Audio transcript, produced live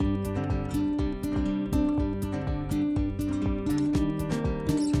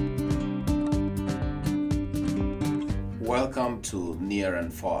Welcome to Near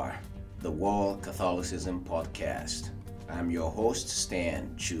and Far, the World Catholicism Podcast. I'm your host,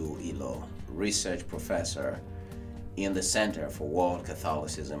 Stan Chu Ilo, research professor in the Center for World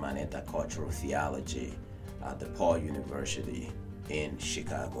Catholicism and Intercultural Theology at DePaul University in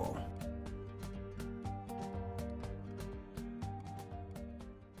Chicago.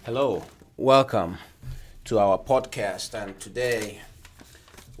 Hello, welcome to our podcast, and today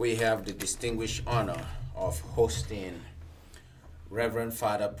we have the distinguished honor of hosting Reverend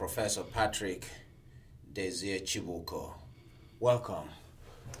Father Professor Patrick Desir Chibuko. Welcome,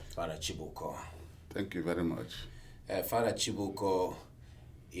 Father Chibuko. Thank you very much. Father Chibuko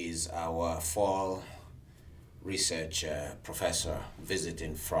is our fall research professor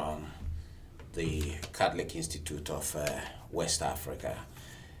visiting from the Catholic Institute of West Africa.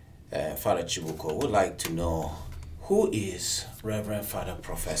 Father Chibuko would like to know, who is Reverend Father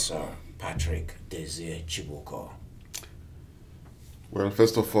Professor Patrick Desir Chibuko? Well,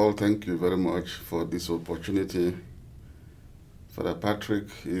 first of all, thank you very much for this opportunity. Father Patrick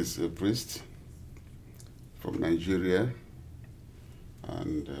is a priest from Nigeria,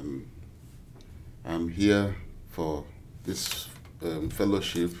 and I'm here for this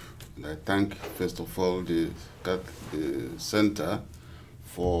fellowship. And I thank, first of all, the Center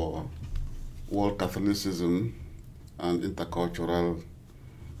for World Catholicism and Intercultural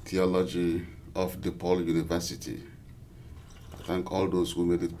Theology of DePaul University. I thank all those who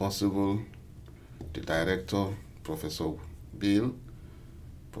made it possible, the director, Professor Bill,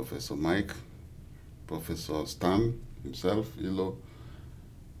 Professor Mike, Professor Stan himself, Ilo,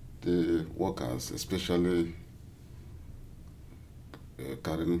 the workers, especially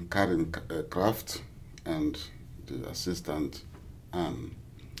Karen Kraft, and the assistant Anne.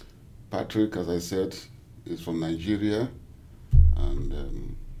 Patrick, as I said, is from Nigeria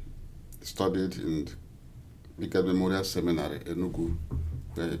and studied in Vicar Memorial Seminary, Enugu,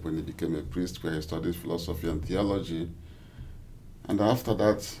 where when he became a priest, where he studied philosophy and theology. And after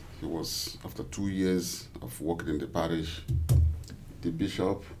that, after 2 years of working in the parish, the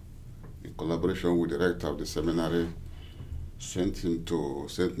bishop, in collaboration with the rector of the seminary, sent me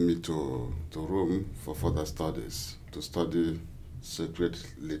to Rome for further studies, to study sacred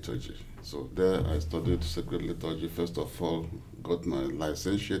liturgy. So there I studied sacred liturgy. First of all, got my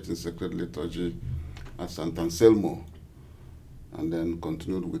licentiate in sacred liturgy at Sant Anselmo, and then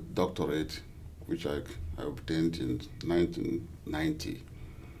continued with doctorate, which I obtained in 1990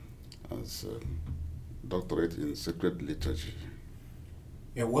 as a doctorate in sacred liturgy.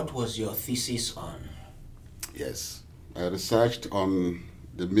 Yeah, what was your thesis on? Yes, I researched on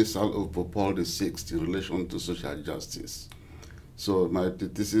the Missal of Pope Paul VI in relation to social justice. So the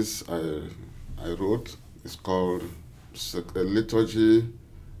thesis I wrote is called Liturgy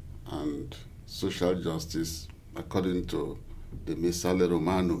and Social Justice according to the Missale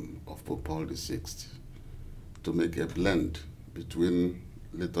Romanum of Pope Paul VI, to make a blend between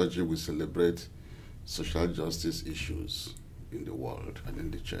liturgy we celebrate social justice issues in the world and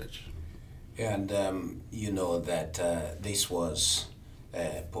in the church. And you know that this was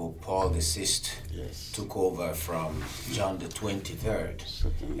Pope Paul VI took over from John the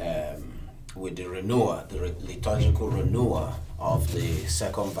 23rd with the renewal, the liturgical renewal of the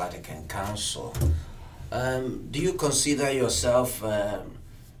Second Vatican Council. Do you consider yourself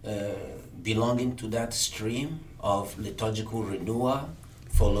belonging to that stream of liturgical renewal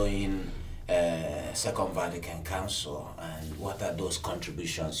following Second Vatican Council, and what are those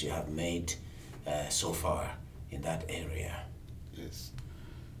contributions you have made so far in that area? Yes.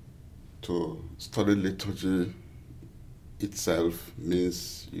 To study liturgy itself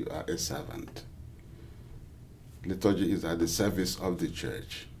means you are a servant. Liturgy is at the service of the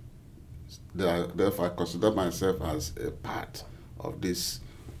church. Therefore, I consider myself as a part of this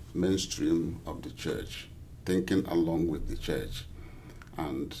mainstream of the church, thinking along with the church.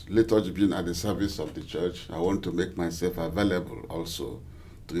 And liturgy being at the service of the church, I want to make myself available also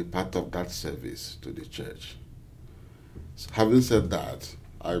to be part of that service to the church. So having said that,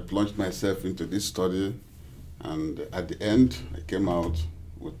 I plunged myself into this study, and at the end, I came out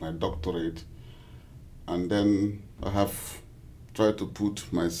with my doctorate, and then I have tried to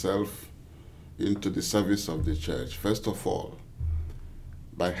put myself into the service of the church, first of all,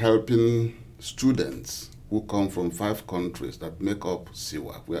 by helping students who come from 5 countries that make up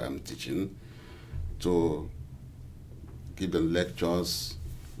SIWA, where I'm teaching, to give them lectures,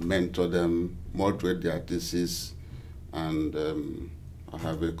 mentor them, moderate their thesis, and I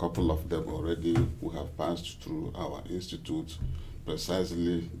have a couple of them already who have passed through our institute,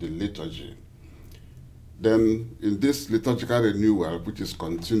 precisely the liturgy. Then in this liturgical renewal, which is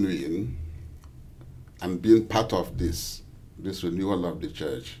continuing, and being part of this, this renewal of the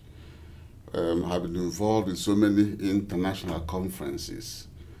church, have been involved in so many international conferences,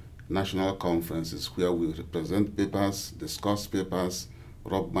 national conferences where we present papers, discuss papers,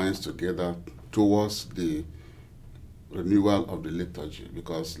 rub minds together towards the renewal of the liturgy,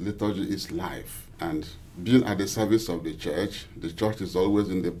 because liturgy is life. And being at the service of the church is always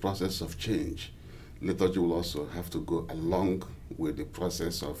in the process of change. Liturgy will also have to go along with the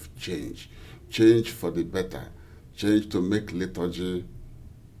process of change. Change for the better. Change to make liturgy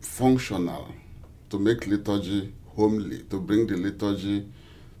functional, to make liturgy homely, to bring the liturgy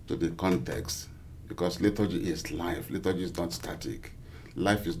to the context, because liturgy is life. Liturgy is not static.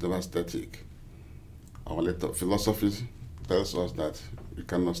 Life is never static. Our philosophy tells us that we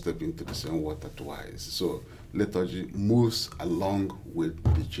cannot step into the same water twice. So liturgy moves along with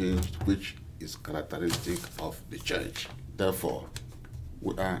the change which is characteristic of the church. Therefore,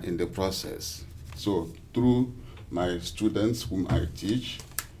 we are in the process. So through my students whom I teach,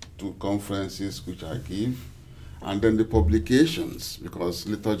 to conferences which I give, and then the publications, because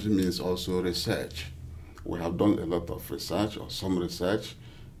liturgy means also research. We have done a lot of research, or some research,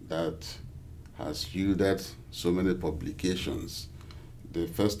 that has yielded so many publications. The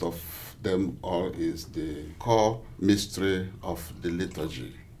first of them all is the core mystery of the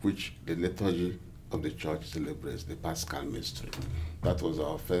liturgy, which the liturgy of the church celebrates, the Paschal mystery. That was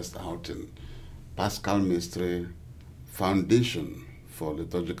our first outing. Paschal mystery, foundation for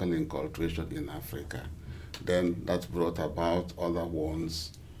liturgical inculturation in Africa. Then that brought about other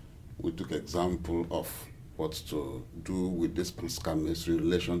ones. We took example of what to do with this Paschal mystery in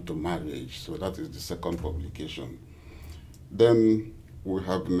relation to marriage. So that is the second publication. Then we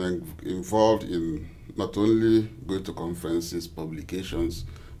have been involved in not only going to conferences, publications,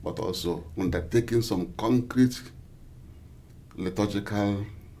 but also undertaking some concrete liturgical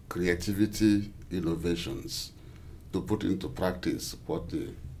creativity innovations to put into practice what the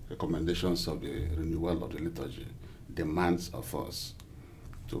recommendations of the renewal of the liturgy demands of us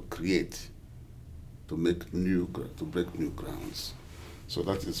to create, to break new grounds. So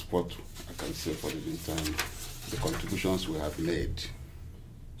that is what I can say for the meantime, the contributions we have made.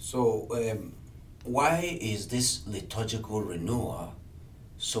 So why is this liturgical renewal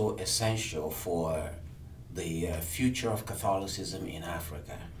so essential for the future of Catholicism in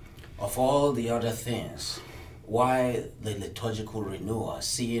Africa? Of all the other things, why the liturgical renewal,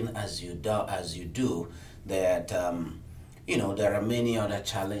 seeing as you do that there are many other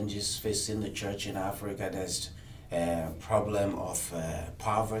challenges facing the church in Africa. There's a problem of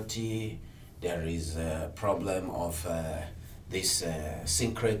poverty, there is a problem of this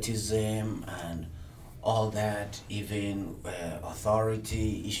syncretism and all that, even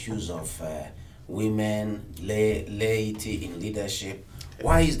authority, issues of women, laity in leadership.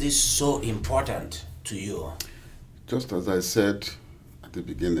 Why is this so important to you? Just as I said at the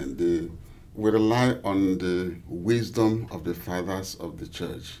beginning, we rely on the wisdom of the fathers of the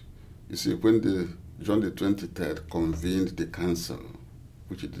church. You see, when John the 23rd convened the council,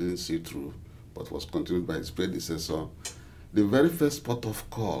 which he didn't see through, but was continued by his predecessor, the very first port of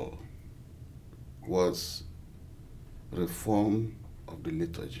call was reform of the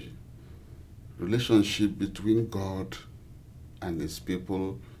liturgy, relationship between God and his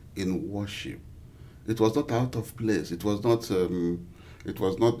people in worship. It was not out of place. It was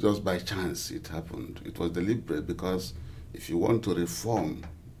not just by chance it happened. It was deliberate, because if you want to reform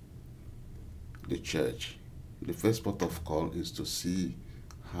the church, the first port of call is to see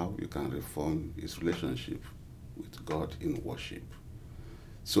how you can reform its relationship with God in worship.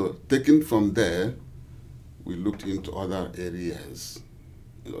 So taken from there, we looked into other areas.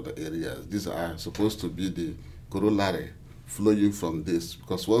 These are supposed to be the corollary flowing from this,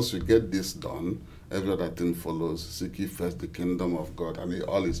 because once you get this done, every other thing follows. Seek ye first the kingdom of God and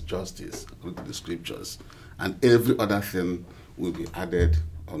all its justice, according to the scriptures, and every other thing will be added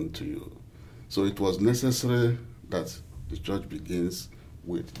unto you. So it was necessary that the church begins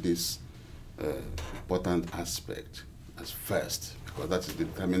with this important aspect as first, because that is the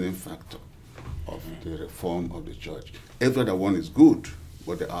determining factor of the reform of the church. Every other one is good,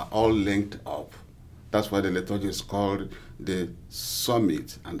 but they are all linked up. That's why the liturgy is called the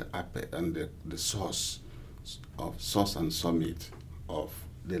summit and the apex and the source and summit of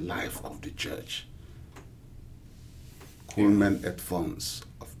the life of the church. Culmen et fons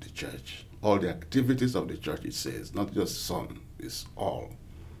of the church. All the activities of the church, it says, not just some, it's all.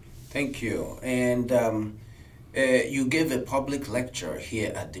 Thank you. And you gave a public lecture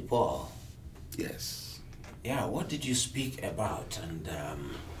here at DePaul. Yes. Yeah, what did you speak about, and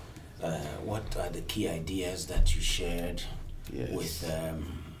what are the key ideas that you shared with the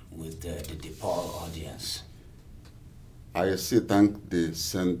DePaul audience? I still thank the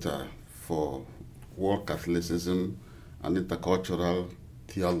Center for World Catholicism and Intercultural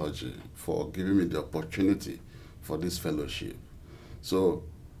Theology for giving me the opportunity for this fellowship. So,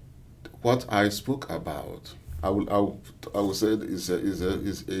 what I spoke about, I will say is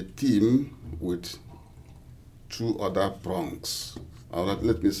a theme with two other prongs.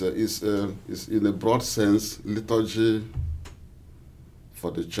 Let me say is in a broad sense liturgy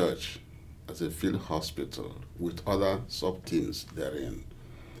for the church as a field hospital with other sub-themes therein,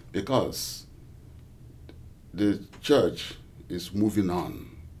 because the church is moving on,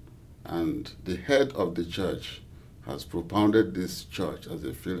 and the head of the church has propounded this church as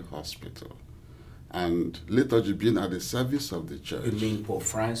a field hospital, and liturgy being at the service of the church. You mean Pope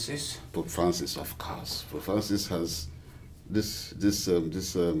Francis? Pope Francis, of course. Pope Francis has this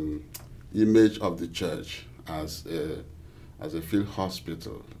image of the church as a field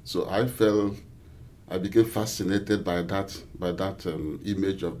hospital. So I became fascinated by that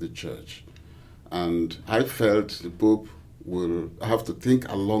image of the church, and I felt the Pope will have to think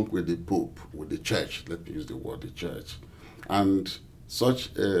along with the Pope, with the church. Let me use the word the church, and such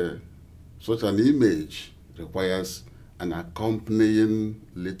an image requires an accompanying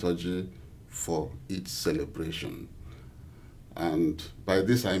liturgy for each celebration. And by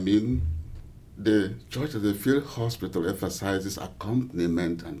this I mean the church as a field hospital emphasizes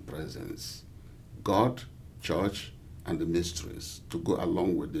accompaniment and presence. God, church, and the mysteries to go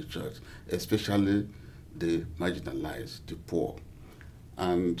along with the church, especially the marginalized, the poor.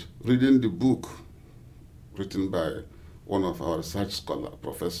 And reading the book written by one of our research scholar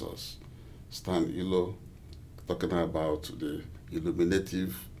professors, Stan Ilo, talking about the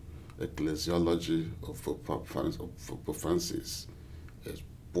illuminative ecclesiology of Pope Francis, a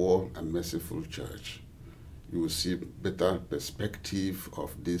poor and merciful church, you will see better perspective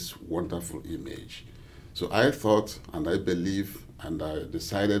of this wonderful image. So I thought, and I believe, and I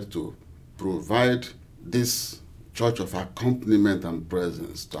decided to provide this church of accompaniment and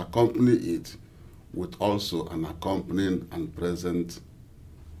presence, to accompany it with also an accompanying and present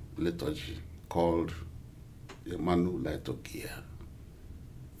liturgy called Emmanuel Liturgia.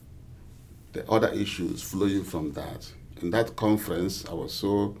 The other issues flowing from that. In that conference, I was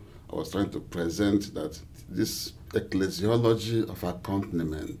trying to present that this ecclesiology of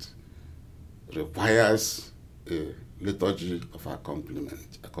accompaniment requires a liturgy of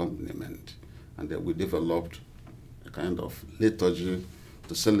accompaniment. And then we developed a kind of liturgy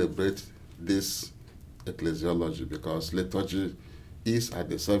to celebrate this ecclesiology, because liturgy is at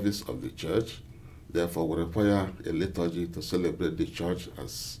the service of the church. Therefore, we require a liturgy to celebrate the church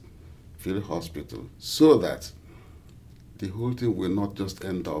as field hospital, so that the whole thing will not just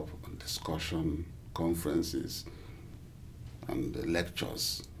end up on discussion, conferences, and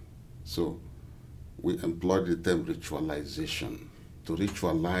lectures. So we employed the term ritualization, to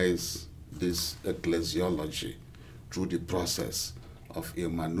ritualize this ecclesiology through the process of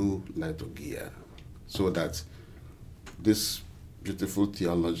Emmanuel Liturgia, so that this beautiful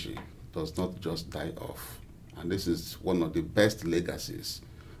theology does not just die off. And this is one of the best legacies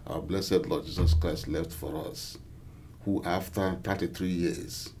our blessed Lord Jesus Christ left for us, who after 33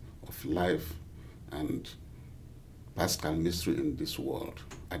 years of life and Paschal mystery in this world,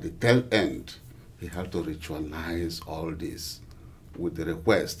 at the tail end, he had to ritualize all this with the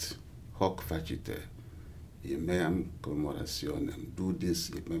request, hoc facite, meam commemorationem, do this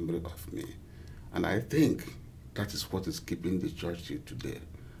in memory of me. And I think that is what is keeping the church here today.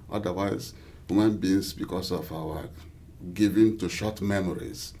 Otherwise, human beings, because of our giving to short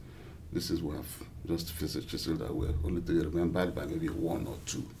memories, we have just physicists that were only to be remembered by maybe one or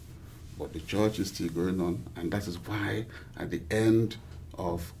two. But the church is still going on, and that is why at the end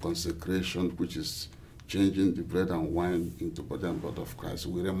of consecration, which is changing the bread and wine into body and blood of Christ,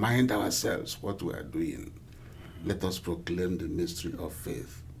 we remind ourselves what we are doing. Let us proclaim the mystery of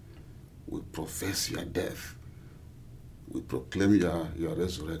faith. We profess your death. We proclaim your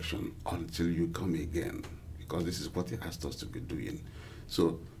resurrection until you come again, because this is what he asked us to be doing.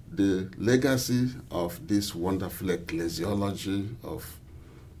 So the legacy of this wonderful ecclesiology of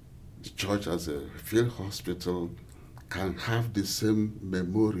the church as a field hospital can have the same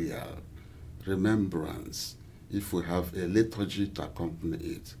memorial remembrance if we have a liturgy to accompany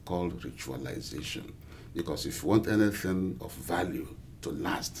it called ritualization. Because if you want anything of value to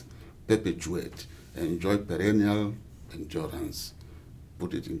last, perpetuate, enjoy perennial endurance,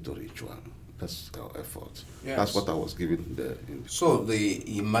 put it into ritual. That's our effort. Yes. That's what I was giving there. So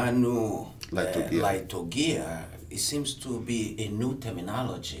the Emmanuel Liturgia, it seems to be a new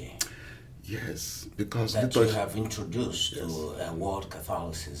terminology. Yes, because that you have introduced to world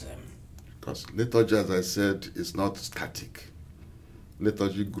Catholicism. Because liturgy, as I said, is not static.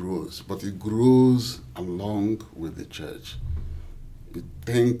 Liturgy grows, but it grows along with the church. It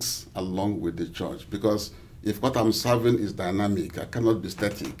thinks along with the church. Because if what I'm serving is dynamic, I cannot be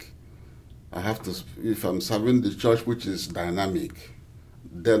static. I have to, if I'm serving the church which is dynamic,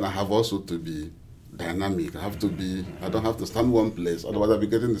 then I have also to be dynamic. I don't have to stand one place, otherwise I'll be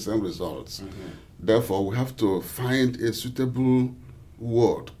getting the same results. Mm-hmm. Therefore, we have to find a suitable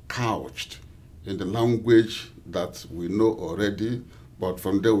word couched in the language that we know already, but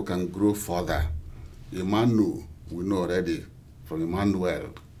from there we can grow further. Emmanuel, we know already from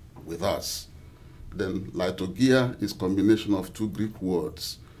Emmanuel with us. Then liturgia is a combination of two Greek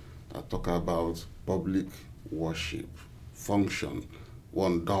words that talk about public worship, function,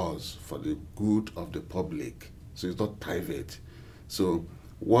 one does for the good of the public. So it's not private. So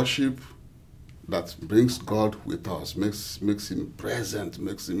worship that brings God with us, makes him present,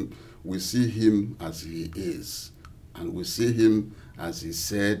 we see him as he is, and we see him as he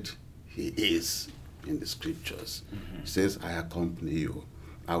said he is in the scriptures. Mm-hmm. He says, I accompany you,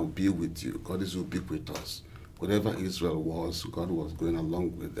 I will be with you. God is ubiquitous. Wherever Israel was, God was going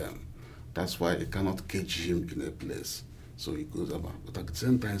along with them. That's why it cannot cage him in a place. So he goes about, but at the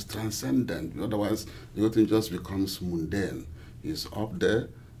same time it's transcendent. Otherwise, the whole thing just becomes mundane. He's up there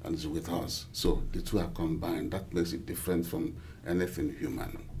and is with us. So the two are combined. That makes it different from anything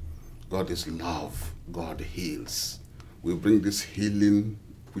human. God is love. God heals. We bring this healing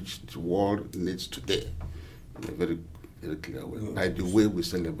which the world needs today in a very, very clear way, by the way we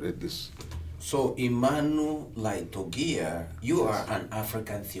celebrate this. So, Emmanuel Liturgia, you are an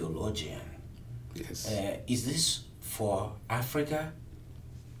African theologian. Yes. Is this for Africa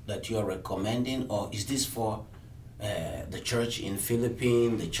that you are recommending, or is this for the church in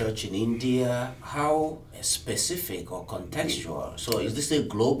Philippines, the church in India? How specific or contextual? So is this a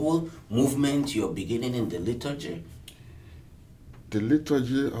global movement you're beginning in the liturgy? The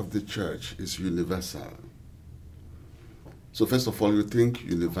liturgy of the church is universal. So first of all, you think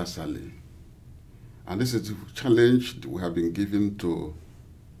universally. And this is the challenge we have been given to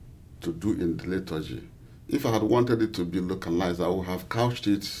do in the liturgy. If I had wanted it to be localized, I would have couched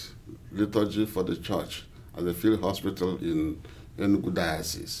it liturgy for the church as a field hospital in Enugu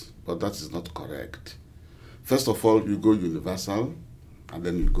Diocese, but that is not correct. First of all, you go universal, and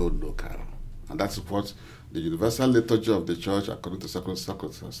then you go local. And that's what the universal liturgy of the church, according to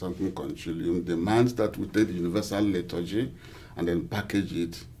Sacrosanctum Concilium, demands that we take the universal liturgy and then package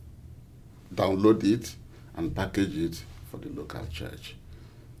it, download it, and package it for the local church.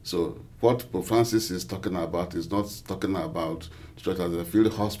 So what Pope Francis is talking about is not talking about the church as a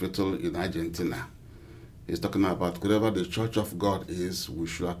field hospital in Argentina. He's talking about wherever the church of God is, we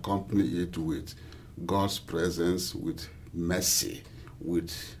should accompany it with God's presence, with mercy,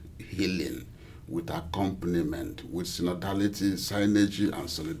 with healing, with accompaniment, with synodality, synergy, and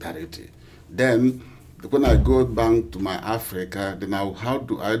solidarity. Then, when I go back to my Africa, then how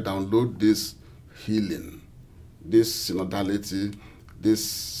do I download this healing, this synodality,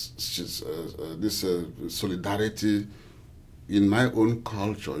 this solidarity in my own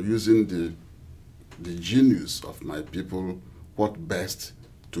culture, using the genius of my people, what best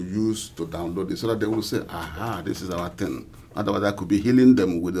to use to download it, so that they will say, aha, this is our thing. Otherwise, I could be healing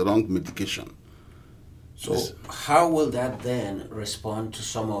them with the wrong medication. So how will that then respond to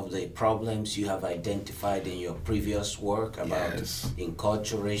some of the problems you have identified in your previous work about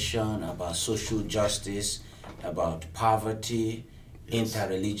enculturation, about social justice, about poverty,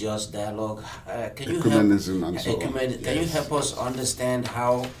 interreligious dialogue? Can you help us understand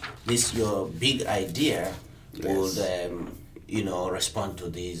how this your big idea would respond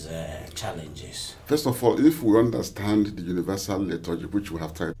to these challenges? First of all, if we understand the universal liturgy, which we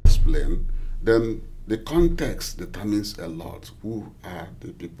have tried to explain, then the context determines a lot. Who are the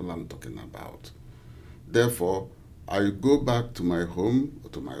people I'm talking about? Therefore, I go back to my home,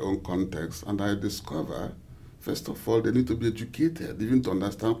 to my own context, and I discover, first of all, they need to be educated, even to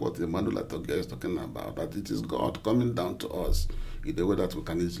understand what Emmanuel Liturgia is talking about, that it is God coming down to us in a way that we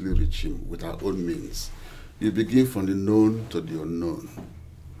can easily reach him with our own means. You begin from the known to the unknown.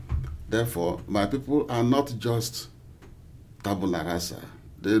 Therefore, my people are not just tabula rasa.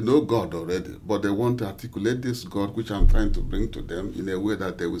 They know God already, but they want to articulate this God which I'm trying to bring to them in a way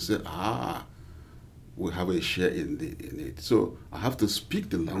that they will say, we have a share in it. So I have to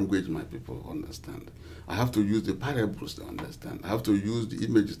speak the language my people understand. I have to use the parables to understand. I have to use the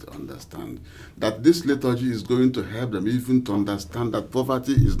images to understand that this liturgy is going to help them even to understand that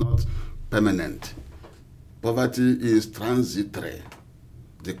poverty is not permanent. Poverty is transitory.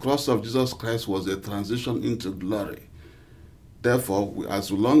 The cross of Jesus Christ was a transition into glory. Therefore,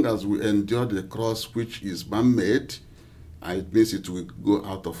 as long as we endure the cross which is man-made, it means it will go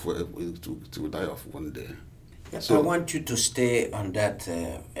out of it will die of one day. So I want you to stay on that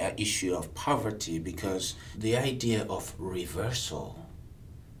issue of poverty, because the idea of reversal,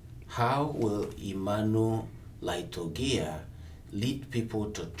 how will Emmanuel Liturgia lead people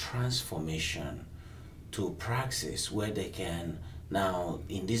to transformation, to praxis where they can now,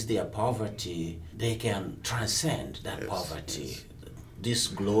 in this day of poverty, they can transcend that poverty. Yes. This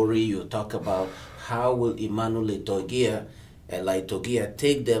glory you talk about, how will Emmanuel Liturgia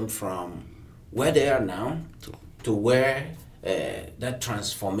take them from where they are now to where that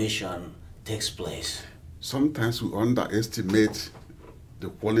transformation takes place? Sometimes we underestimate the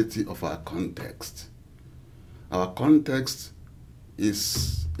quality of our context. Our context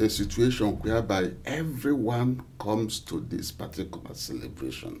is a situation whereby everyone comes to this particular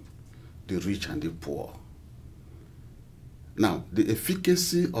celebration, the rich and the poor. Now, the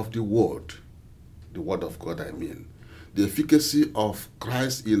efficacy of the word of God, the efficacy of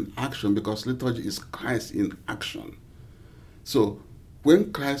Christ in action, because liturgy is Christ in action. So,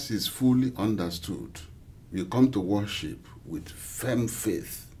 when Christ is fully understood, we come to worship with firm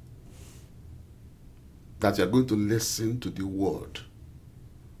faith that you are going to listen to the word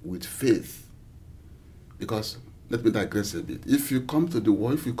with faith. Because, let me digress a bit. If you come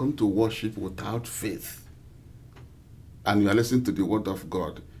to worship without faith, and you are listening to the word of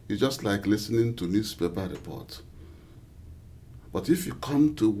God, it's just like listening to newspaper reports. But if you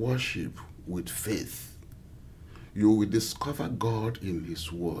come to worship with faith, you will discover God in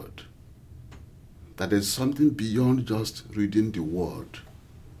His word. That there's something beyond just reading the word.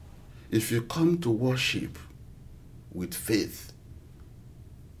 If you come to worship with faith,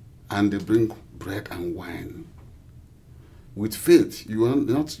 and they bring bread and wine, with faith, you will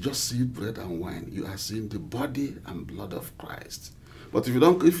not just see bread and wine, you are seeing the body and blood of Christ. But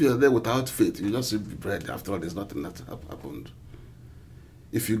if you are there without faith, you just see bread. After all, there's nothing that happened.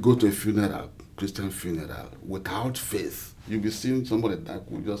 If you go to a funeral, Christian funeral, without faith, you'll be seeing somebody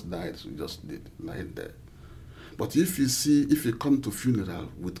who just died, who just lying there. But if you come to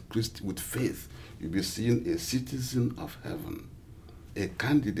funeral with faith, you'll be seeing a citizen of heaven, a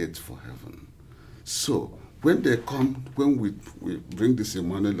candidate for heaven. So when we bring this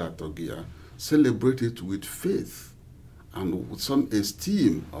Emmanuel Liturgia, celebrate it with faith and with some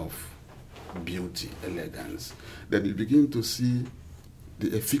esteem of beauty, elegance, then you begin to see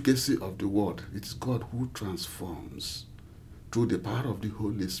the efficacy of the word. It's God who transforms through the power of the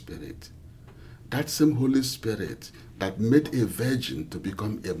Holy Spirit. That same Holy Spirit that made a virgin to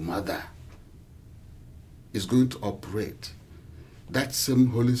become a mother is going to operate. That same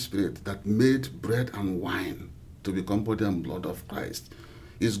Holy Spirit that made bread and wine to become body and blood of Christ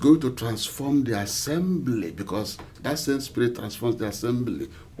is going to transform the assembly, because that same Spirit transforms the assembly.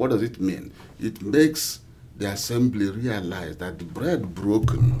 What does it mean? It makes the assembly realize that the bread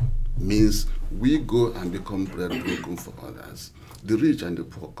broken means we go and become bread broken for others. The rich and the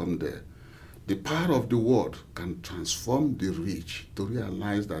poor come there. The power of the word can transform the rich to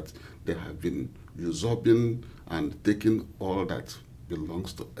realize that they have been usurping and taking all that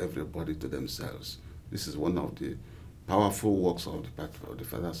belongs to everybody to themselves. This is one of the powerful works of the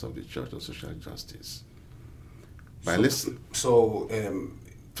fathers of the Church of social justice.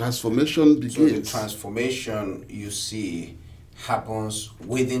 Transformation begins. So the transformation you see happens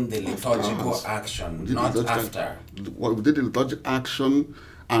within the liturgical action, not after. Within the liturgical action,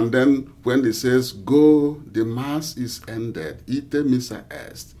 and then when it says, go, the mass is ended, ite missa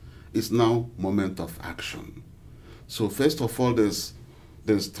est, it's now moment of action. So first of all, there's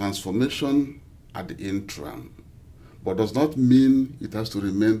transformation at the interim, but does not mean it has to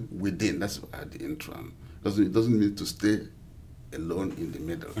remain within. That's at the interim. It doesn't mean to stay alone in the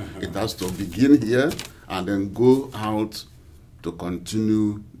middle. Mm-hmm. It has to begin here and then go out to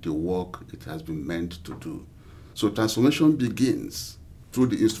continue the work it has been meant to do. So transformation begins through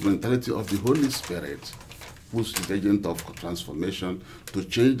the instrumentality of the Holy Spirit, who's the agent of transformation, to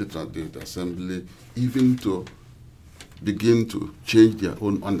change the assembly, even to begin to change their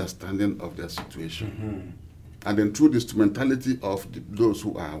own understanding of their situation. Mm-hmm. And then through the instrumentality of those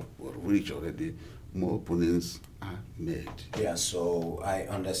who are rich already, more openings are made. Yeah, so I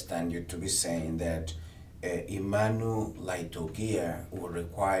understand you to be saying that Emmanuel Liturgia will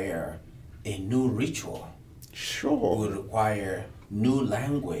require a new ritual. Sure. Will require new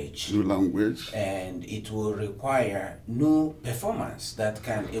language. New language. And it will require new performance that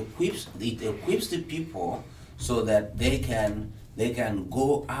can equips the people so that they can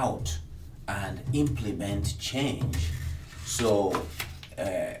go out and implement change. So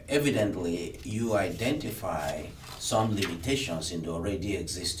evidently you identify some limitations in the already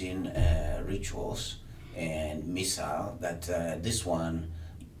existing rituals and missal that this one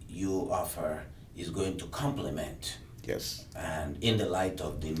you offer is going to complement. Yes. And in the light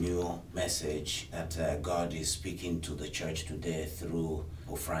of the new message that God is speaking to the church today through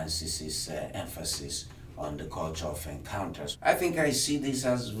Pope Francis's emphasis on the culture of encounters, I think I see this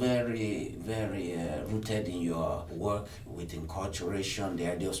as very, very rooted in your work with enculturation,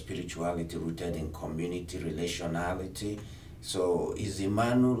 the idea of spirituality rooted in community relationality. So is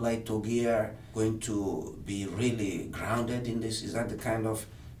Emmanuel Liturgia going to be really grounded in this? Is that the kind of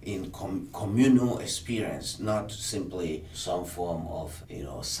communal experience, not simply some form of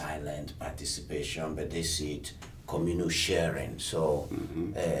silent participation, but they see it communal sharing? So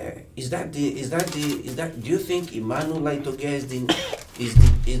is that do you think Emmanuel Liturgia is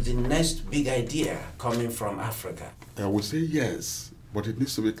the next big idea coming from Africa? I would say yes, but it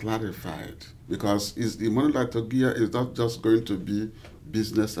needs to be clarified, because Emmanuel Liturgia is not just going to be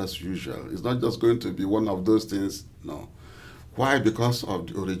business as usual. It's not just going to be one of those things. No. Why? Because of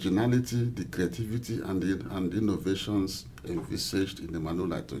the originality, the creativity, and the innovations envisaged in Emmanuel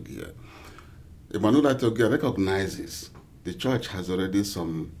Liturgia. Emmanuel Liturgia recognizes the church has already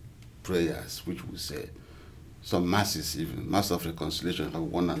some prayers, which we say, some masses even, Mass of Reconciliation,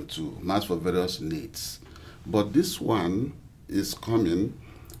 like 1 and 2, Mass for various needs. But this one is coming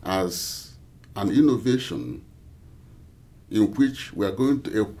as an innovation in which we are going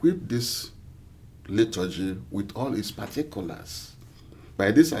to equip this liturgy with all its particulars. By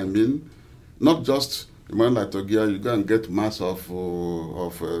this I mean not just Emmanuel Liturgia, you go and get Mass of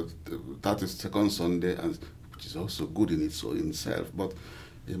 32nd Sunday, and which is also good in itself. But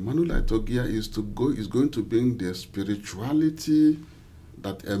Emmanuel Liturgia is going to bring the spirituality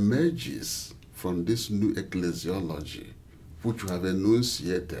that emerges from this new ecclesiology, which we have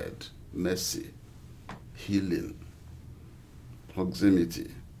enunciated: mercy, healing,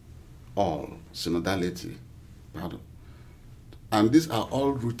 proximity, all, synodality, pardon. And these are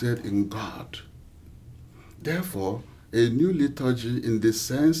all rooted in God. Therefore, a new liturgy in the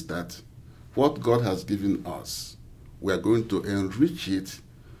sense that what God has given us, we are going to enrich it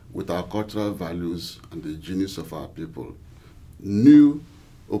with our cultural values and the genius of our people. New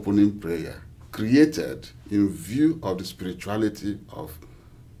opening prayer, created in view of the spirituality of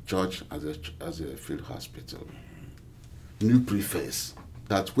church as a field hospital. New preface,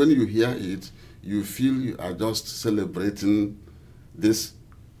 that when you hear it, you feel you are just celebrating this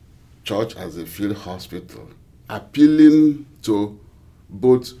church as a field hospital, appealing to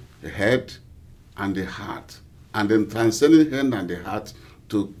both the head and the heart, and then transcending the head and the heart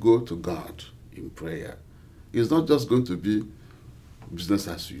to go to God in prayer. It's not just going to be business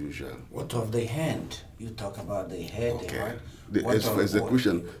as usual. What of the hand? You talk about the head, okay. The heart. For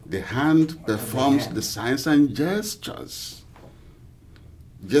execution, the hand performs the signs and gestures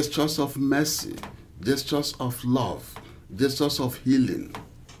of mercy, gestures of love, gestures of healing.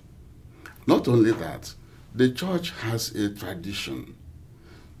 Not only that, the church has a tradition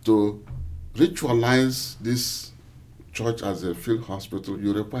to ritualize this church as a field hospital.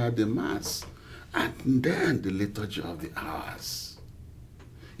 You require the Mass, and then the liturgy of the hours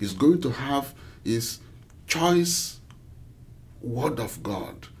is going to have its choice word of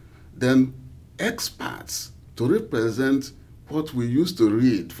God, then experts to represent what we used to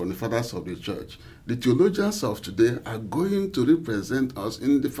read from the fathers of the church. The theologians of today are going to represent us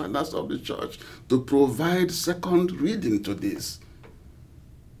in the fathers of the church to provide second reading to this.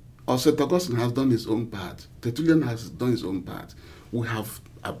 Or St. Augustine has done his own part. Tertullian has done his own part. We have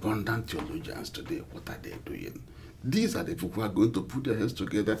abundant theologians today. What are they doing? These are the people who are going to put their heads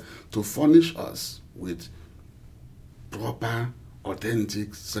together to furnish us with proper,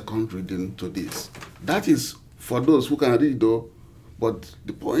 authentic second reading to this. That is for those who can read, though. But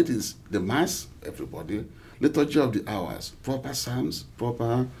the point is the Mass, everybody, liturgy of the hours, proper psalms,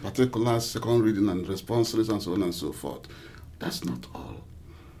 proper particulars, second reading and responses, and so on and so forth. That's not all.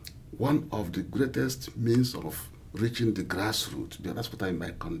 One of the greatest means of reaching the grassroots, that's what I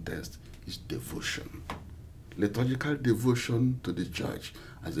might contest, is devotion. Liturgical devotion to the church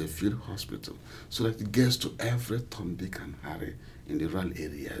as a field hospital, so that it gets to every Tom, Dick, and Harry in the rural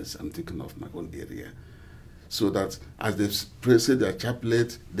areas. I'm thinking of my own area. So that as they say their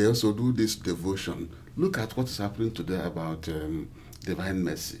chaplet, they also do this devotion. Look at what is happening today about divine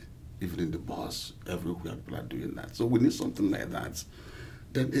mercy. Even in the bus, everywhere people are doing that. So we need something like that.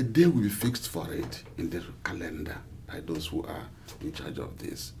 Then a day will be fixed for it in the calendar by those who are in charge of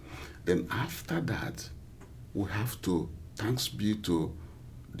this. Then after that, we have to, thanks be to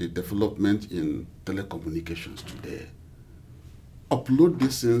the development in telecommunications today, upload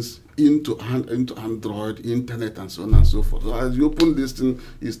these things into Android, internet, and so on and so forth. So as you open this thing,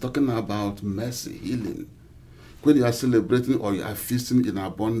 it's talking about mercy, healing. When you are celebrating or you are feasting in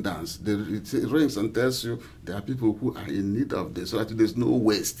abundance, it rings and tells you there are people who are in need of this, so that there's no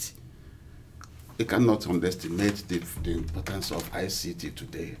waste. You cannot underestimate the importance of ICT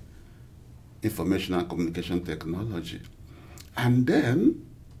today, information and communication technology. And then,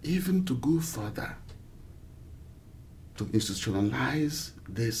 even to go further, to institutionalize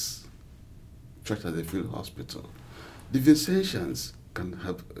this church as a field hospital. The Vincentians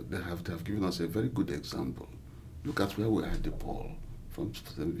they have given us a very good example. Look at where we are at the Paul from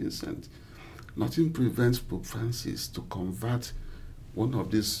St. Vincent. Nothing prevents Pope Francis to convert one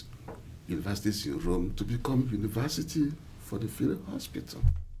of these universities in Rome to become university for the field hospital.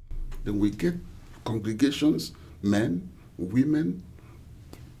 Then we get congregations, men, women,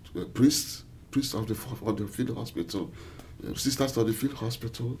 priests of the field hospital, sisters of the field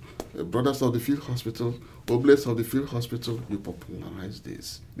hospital, brothers of the field hospital, oblates of the field hospital. You popularize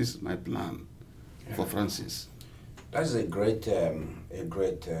this. This is my plan for Francis. That's a great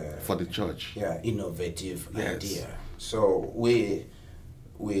for the church. Yeah, innovative idea. So we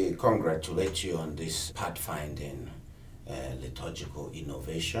congratulate you on this pathfinding liturgical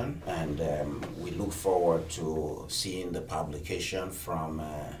innovation, and we look forward to seeing the publication from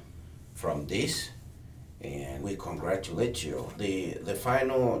this, and we congratulate you. The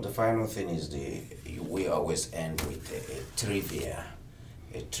final thing is we always end with a trivia.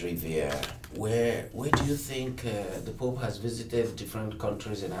 Where do you think the Pope has visited different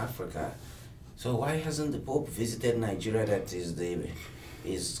countries in Africa? So why hasn't the Pope visited Nigeria, that is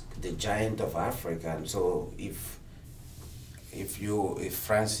the giant of Africa? And so if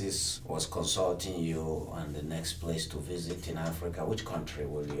Francis was consulting you on the next place to visit in Africa, which country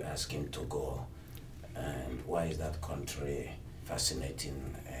will you ask him to go? And why is that country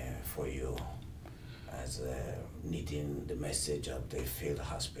fascinating for you as needing the message of the field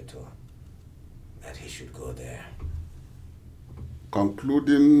hospital that he should go there?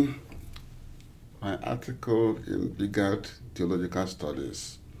 Concluding my article in Bigard Theological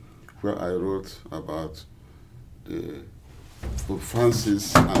Studies, where I wrote about the Pope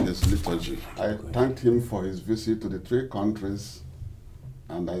Francis and his liturgy, I thanked him for his visit to the 3 countries,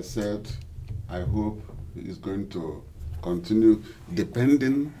 and I said, I hope he is going to continue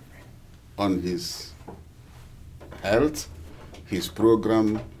depending on his health, his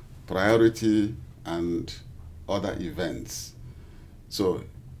program, priority, and other events. So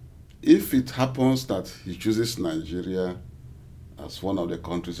if it happens that he chooses Nigeria as one of the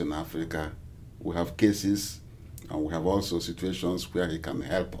countries in Africa, we have cases and we have also situations where he can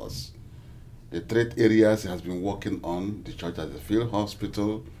help us. The 3 areas he has been working on, the church as a field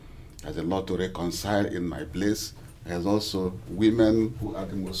hospital, has a lot to reconcile in my place. There's also women who are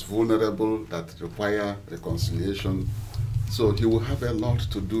the most vulnerable that require reconciliation. So he will have a lot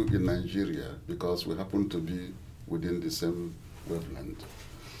to do in Nigeria because we happen to be within the same wavelength.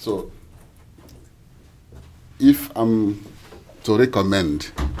 So if I'm to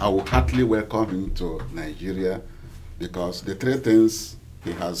recommend, I will heartily welcome him to Nigeria because the 3 things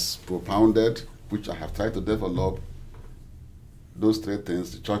he has propounded, which I have tried to develop, those 3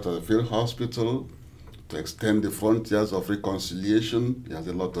 things, the church as a field hospital, to extend the frontiers of reconciliation. He has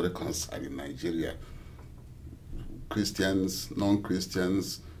a lot to reconcile in Nigeria. Christians,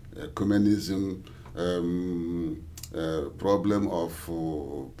 non-Christians, ecumenism, problem of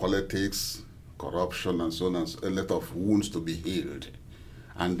politics, corruption, and so on, and a lot of wounds to be healed.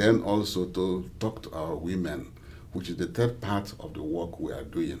 And then also to talk to our women, which is the 3rd part of the work we are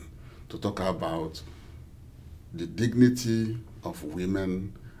doing, to talk about the dignity of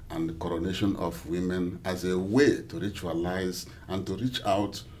women and the coronation of women as a way to ritualize and to reach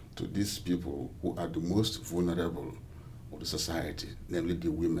out to these people who are the most vulnerable of the society, namely the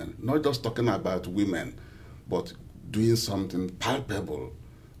women. Not just talking about women, but doing something palpable,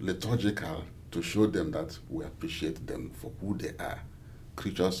 liturgical, to show them that we appreciate them for who they are,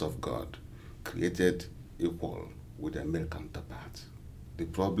 creatures of God, created equal with their male counterparts. The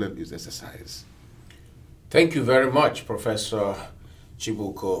problem is exercise. Thank you very much, Professor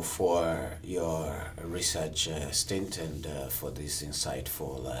Chibuko, for your research stint and for this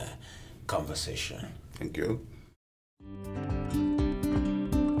insightful conversation. Thank you.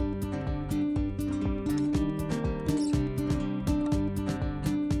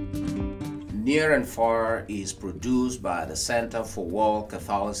 Near and Far is produced by the Center for World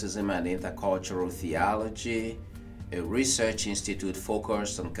Catholicism and Intercultural Theology, a research institute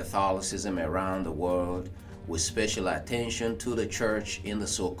focused on Catholicism around the world, with special attention to the Church in the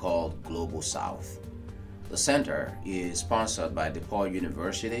so-called Global South. The center is sponsored by DePaul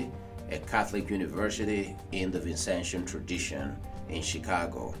University, a Catholic university in the Vincentian tradition in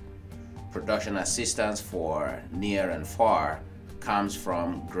Chicago. Production assistance for Near and Far comes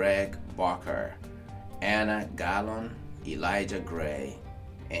from Greg Barker, Anna Gallon, Elijah Gray,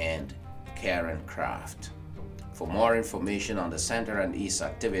 and Karen Kraft. For more information on the Center and its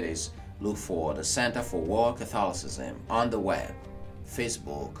activities, look for the Center for World Catholicism on the web,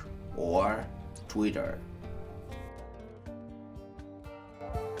 Facebook, or Twitter.